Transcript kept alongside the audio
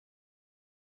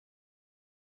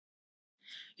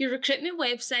Your recruitment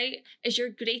website is your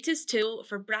greatest tool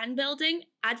for brand building,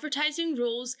 advertising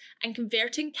roles, and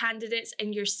converting candidates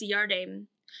in your CRM,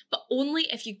 but only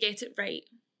if you get it right.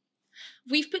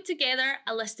 We've put together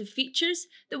a list of features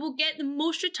that will get the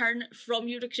most return from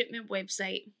your recruitment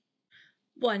website.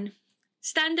 1.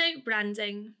 Standout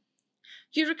branding.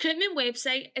 Your recruitment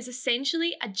website is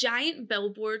essentially a giant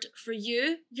billboard for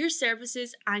you, your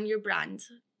services, and your brand.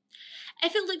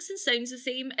 If it looks and sounds the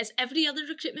same as every other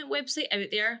recruitment website out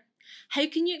there, how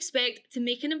can you expect to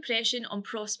make an impression on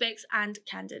prospects and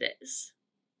candidates?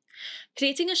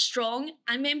 Creating a strong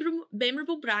and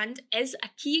memorable brand is a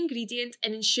key ingredient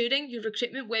in ensuring your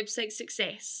recruitment website's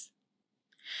success.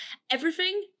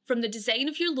 Everything from the design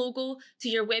of your logo to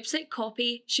your website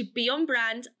copy should be on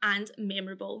brand and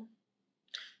memorable.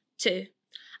 2.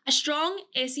 A strong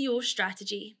SEO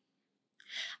strategy.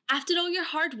 After all your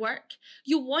hard work,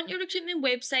 you'll want your recruitment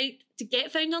website to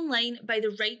get found online by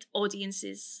the right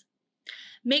audiences.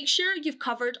 Make sure you've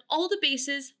covered all the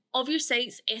bases of your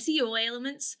site's SEO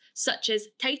elements, such as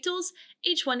titles,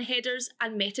 H1 headers,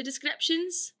 and meta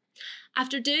descriptions,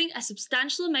 after doing a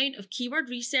substantial amount of keyword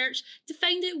research to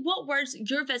find out what words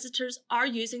your visitors are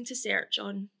using to search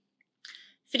on.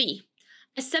 3.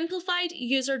 A simplified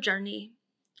user journey.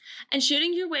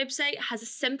 Ensuring your website has a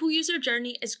simple user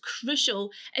journey is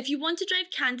crucial if you want to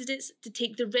drive candidates to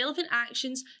take the relevant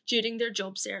actions during their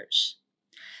job search.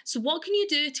 So what can you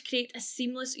do to create a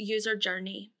seamless user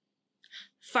journey?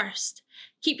 First,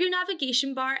 keep your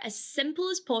navigation bar as simple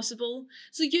as possible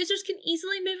so users can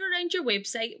easily move around your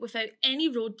website without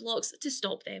any roadblocks to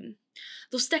stop them.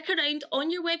 They'll stick around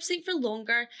on your website for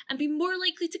longer and be more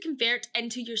likely to convert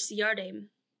into your CRM.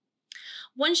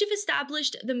 Once you've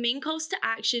established the main calls to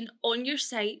action on your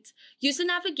site, use the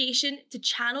navigation to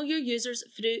channel your users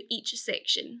through each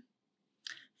section.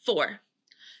 4.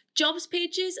 Jobs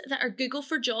pages that are Google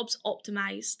for Jobs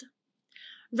optimized.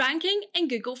 Ranking in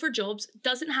Google for Jobs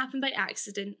doesn't happen by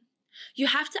accident. You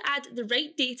have to add the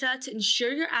right data to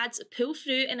ensure your ads pull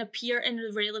through and appear in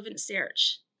the relevant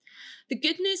search. The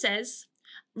good news is,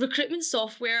 recruitment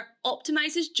software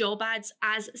optimizes job ads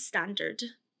as standard.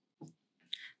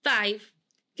 5.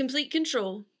 Complete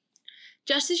control.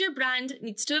 Just as your brand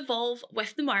needs to evolve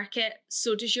with the market,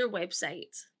 so does your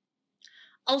website.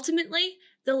 Ultimately,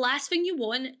 the last thing you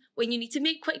want when you need to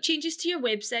make quick changes to your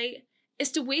website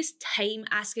is to waste time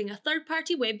asking a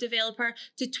third-party web developer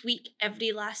to tweak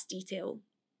every last detail.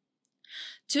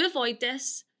 To avoid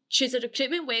this, choose a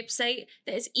recruitment website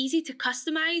that is easy to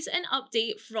customize and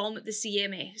update from the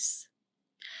CMS.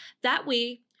 That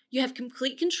way, you have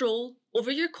complete control over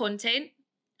your content.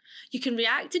 You can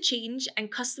react to change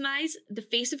and customize the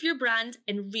face of your brand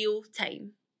in real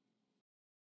time.